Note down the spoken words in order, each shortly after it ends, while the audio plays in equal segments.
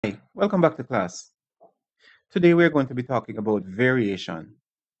Hi, welcome back to class. Today we're going to be talking about variation.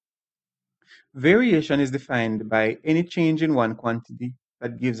 Variation is defined by any change in one quantity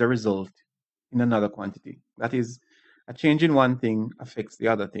that gives a result in another quantity. That is, a change in one thing affects the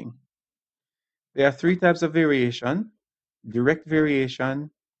other thing. There are three types of variation: direct variation,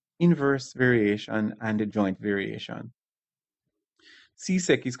 inverse variation, and joint variation.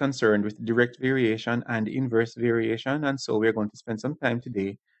 CSEC is concerned with direct variation and inverse variation, and so we're going to spend some time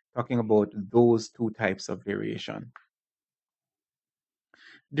today talking about those two types of variation.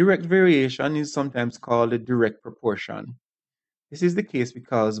 Direct variation is sometimes called a direct proportion. This is the case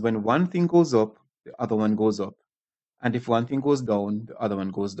because when one thing goes up, the other one goes up. And if one thing goes down, the other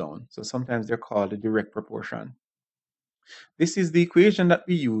one goes down. So sometimes they're called a direct proportion. This is the equation that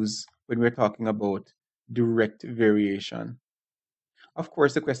we use when we're talking about direct variation. Of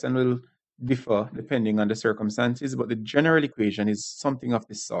course, the question will differ depending on the circumstances, but the general equation is something of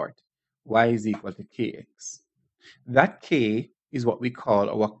this sort. Y is equal to kx. That k is what we call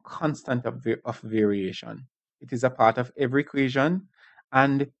our constant of variation. It is a part of every equation,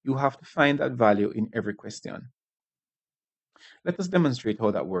 and you have to find that value in every question. Let us demonstrate how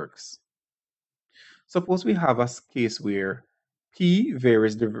that works. Suppose we have a case where p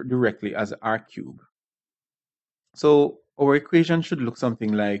varies directly as r cubed. So our equation should look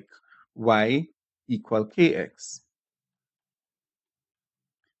something like y equal kx.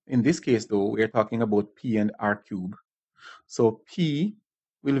 In this case, though, we are talking about p and r cubed. So p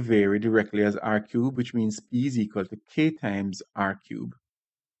will vary directly as r cubed, which means p is equal to k times r cubed.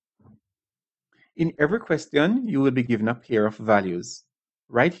 In every question, you will be given a pair of values.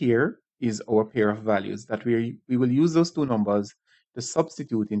 Right here is our pair of values that we will use those two numbers to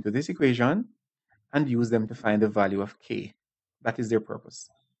substitute into this equation and use them to find the value of k. That is their purpose.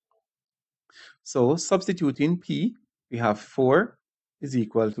 So substituting p, we have 4 is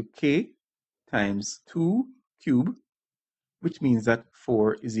equal to k times 2 cubed, which means that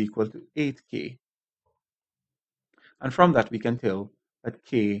 4 is equal to 8k. And from that, we can tell that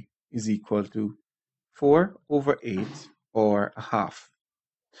k is equal to 4 over 8, or a half.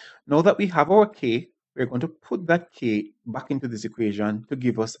 Now that we have our k, we're going to put that k back into this equation to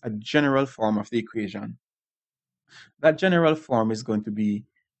give us a general form of the equation. That general form is going to be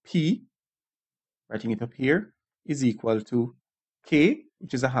p, writing it up here, is equal to k,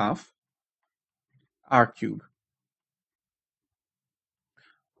 which is a half, r cubed.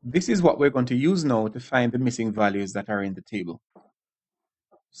 This is what we're going to use now to find the missing values that are in the table.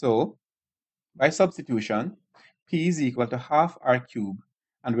 So, by substitution, p is equal to half r cubed,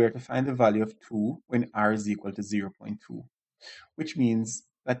 and we're to find the value of 2 when r is equal to 0.2, which means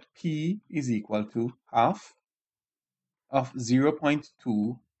that p is equal to half of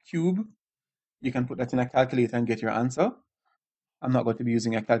 0.2 cubed. You can put that in a calculator and get your answer. I'm not going to be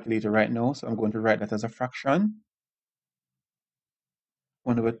using a calculator right now, so I'm going to write that as a fraction.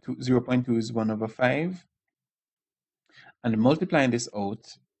 1 over 2, 0.2 is 1 over 5. And multiplying this out,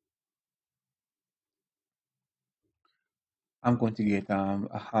 I'm going to get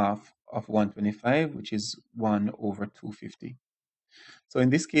a half of 125, which is 1 over 250. So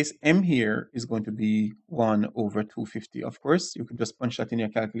in this case, m here is going to be 1 over 250. Of course, you could just punch that in your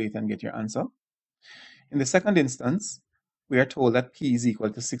calculator and get your answer. In the second instance, we are told that p is equal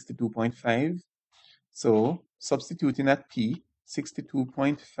to 62.5. So substituting at p,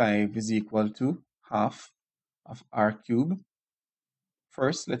 62.5 is equal to half of r cubed.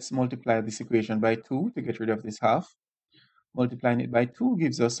 First, let's multiply this equation by 2 to get rid of this half. Multiplying it by 2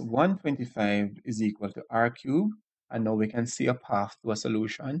 gives us 125 is equal to r cubed. And now we can see a path to a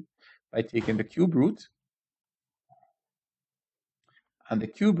solution by taking the cube root. And the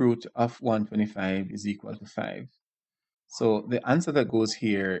cube root of 125 is equal to 5. So the answer that goes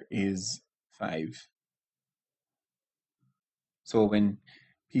here is 5. So when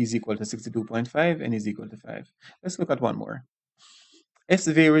p is equal to 62.5, n is equal to 5. Let's look at one more. S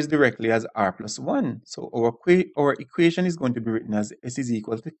varies directly as r plus 1. So our equation is going to be written as s is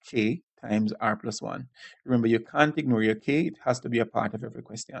equal to k times r plus 1. Remember, you can't ignore your k. It has to be a part of every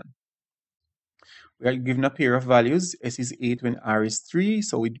question. We are given a pair of values. S is 8 when r is 3,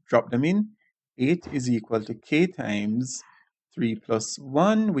 so we drop them in. 8 is equal to k times 3 plus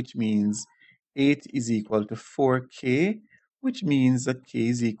 1, which means 8 is equal to 4k, which means that k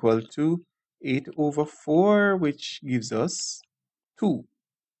is equal to 8 over 4, which gives us 2.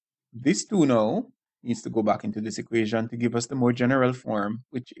 This 2 now needs to go back into this equation to give us the more general form,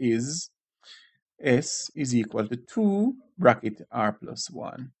 which is s is equal to 2 bracket r plus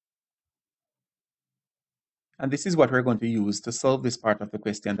 1. And this is what we're going to use to solve this part of the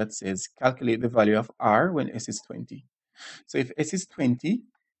question that says calculate the value of r when s is 20. So if s is 20,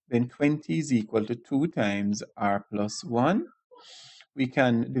 then 20 is equal to 2 times r plus 1. We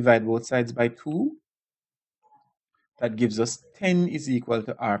can divide both sides by 2. That gives us 10 is equal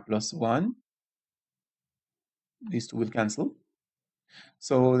to r plus 1. These two will cancel.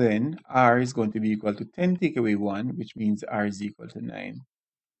 So then r is going to be equal to 10 take away 1, which means r is equal to 9.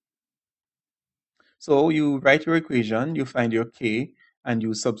 So you write your equation, you find your k, and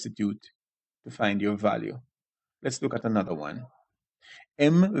you substitute to find your value. Let's look at another one.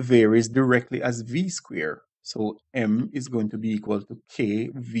 M varies directly as v square. So m is going to be equal to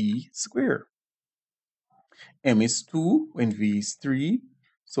kv square. M is 2 when v is 3.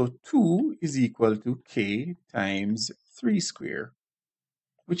 So 2 is equal to k times 3 square,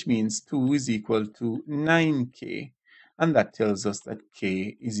 which means 2 is equal to 9k. And that tells us that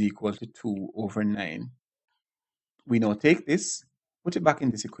k is equal to 2 over 9. We now take this, put it back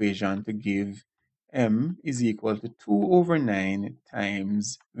in this equation to give m is equal to 2 over 9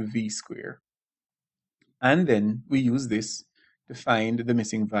 times v square. And then we use this to find the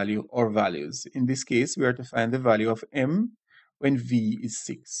missing value or values. In this case, we are to find the value of m when v is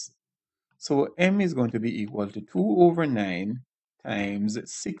 6. So m is going to be equal to 2 over 9 times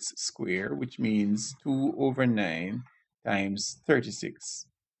 6 square, which means 2 over 9 times 36.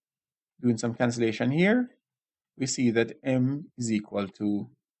 Doing some cancellation here, we see that m is equal to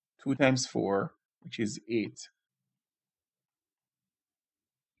 2 times 4, which is 8.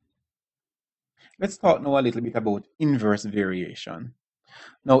 Let's talk now a little bit about inverse variation.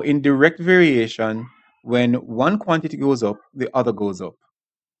 Now, in direct variation, when one quantity goes up, the other goes up.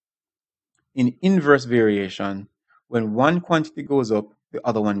 In inverse variation, when one quantity goes up, the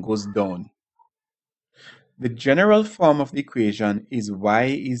other one goes down. The general form of the equation is y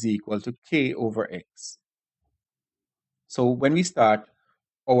is equal to k over x. So when we start,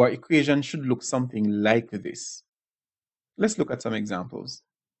 our equation should look something like this. Let's look at some examples.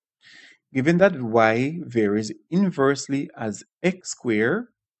 Given that y varies inversely as x squared,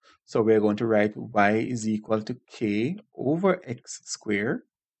 so we're going to write y is equal to k over x squared.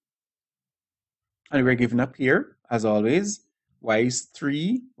 And we're given up here, as always, y is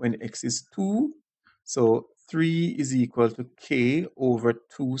 3 when x is 2. So 3 is equal to k over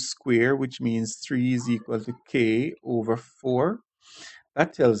 2 squared, which means 3 is equal to k over 4.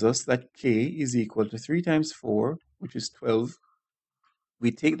 That tells us that k is equal to 3 times 4, which is 12.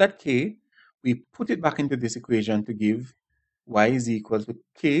 We take that k, we put it back into this equation to give y is equal to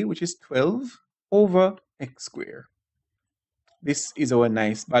k, which is 12 over x squared. This is our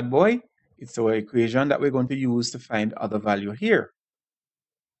nice bad boy. It's our equation that we're going to use to find other value here.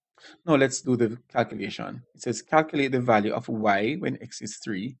 Now let's do the calculation. It says calculate the value of y when x is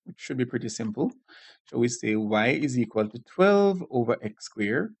 3, which should be pretty simple. So we say y is equal to 12 over x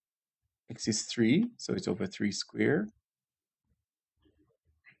squared. X is 3, so it's over 3 squared.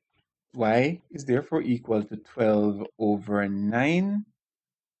 Y is therefore equal to 12 over 9.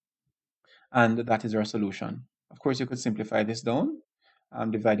 And that is our solution. Of course, you could simplify this down.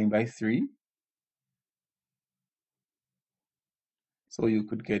 I'm dividing by 3. So you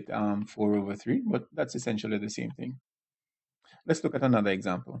could get 4 over 3, but that's essentially the same thing. Let's look at another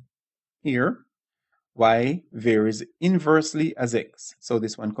example. Here, y varies inversely as x. So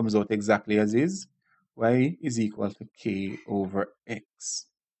this one comes out exactly as is. Y is equal to k over x.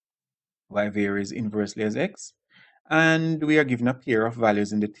 Y varies inversely as x. And we are given a pair of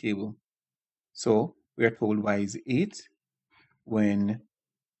values in the table. So we are told y is 8 when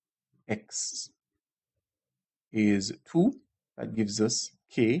x is 2. That gives us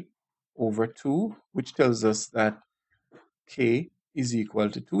k over 2, which tells us that k is equal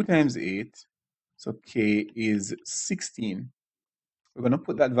to 2 times 8. So k is 16. We're going to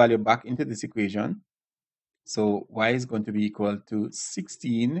put that value back into this equation. So y is going to be equal to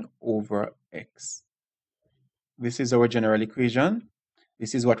 16 over x. This is our general equation.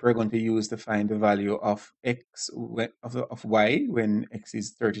 This is what we're going to use to find the value of x of y when x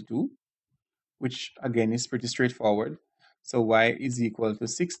is 32, which again is pretty straightforward. So y is equal to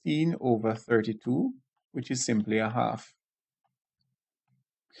 16 over 32, which is simply a half.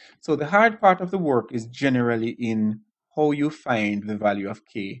 So the hard part of the work is generally in how you find the value of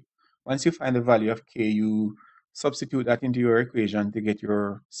k. Once you find the value of k, you substitute that into your equation to get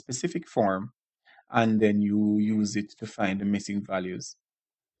your specific form, and then you use it to find the missing values.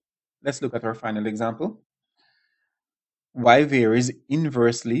 Let's look at our final example. Y varies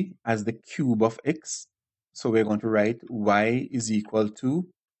inversely as the cube of x. So we're going to write y is equal to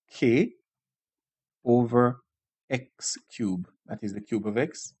k over x cube. That is the cube of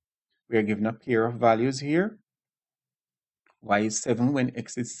x. We are given a pair of values here. Y is 7 when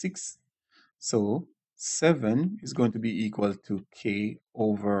x is 6. So 7 is going to be equal to k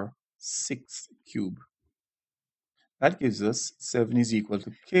over 6 cubed. That gives us 7 is equal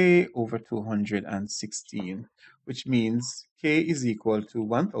to k over 216, which means k is equal to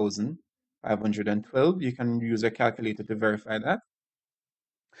 1,512. You can use a calculator to verify that.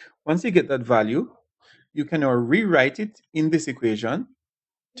 Once you get that value, you can now rewrite it in this equation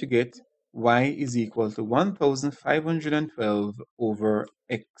to get y is equal to 1,512 over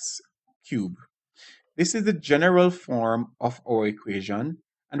x cubed. This is the general form of our equation,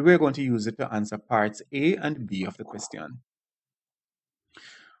 and we're going to use it to answer parts A and B of the question.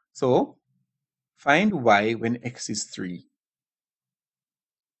 So, find y when x is 3.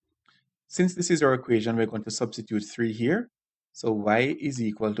 Since this is our equation, we're going to substitute 3 here. So y is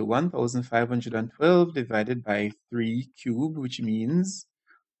equal to 1,512 divided by 3 cubed, which means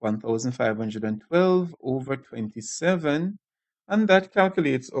 1,512 over 27, and that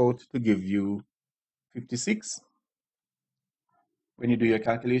calculates out to give you 56 when you do your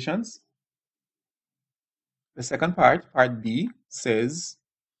calculations. The second part, part B, says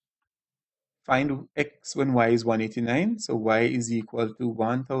find x when y is 189. So y is equal to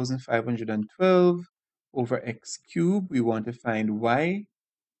 1,512 over x cubed. We want to find y.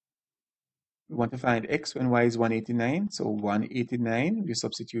 We want to find x when y is 189. So 189, we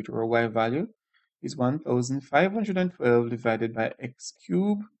substitute our y value, is 1,512 divided by x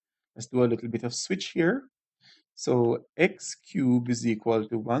cubed. Let's do a little bit of switch here. So x cubed is equal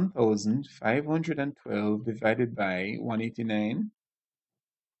to 1,512 divided by 189.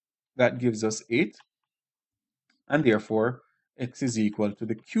 That gives us 8. And therefore, x is equal to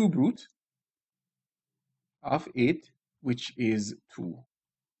the cube root of 8, which is 2.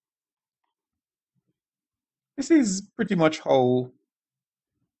 This is pretty much how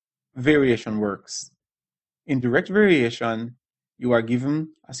variation works. In direct variation, you are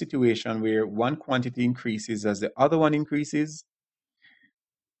given a situation where one quantity increases as the other one increases.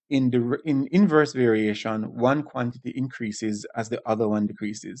 In inverse variation, one quantity increases as the other one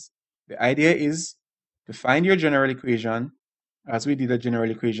decreases. The idea is to find your general equation, as we did a general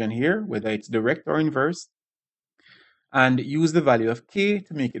equation here, whether it's direct or inverse, and use the value of k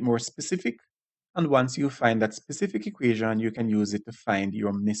to make it more specific. And once you find that specific equation, you can use it to find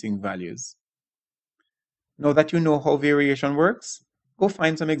your missing values. Now that you know how variation works, go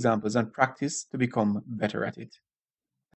find some examples and practice to become better at it.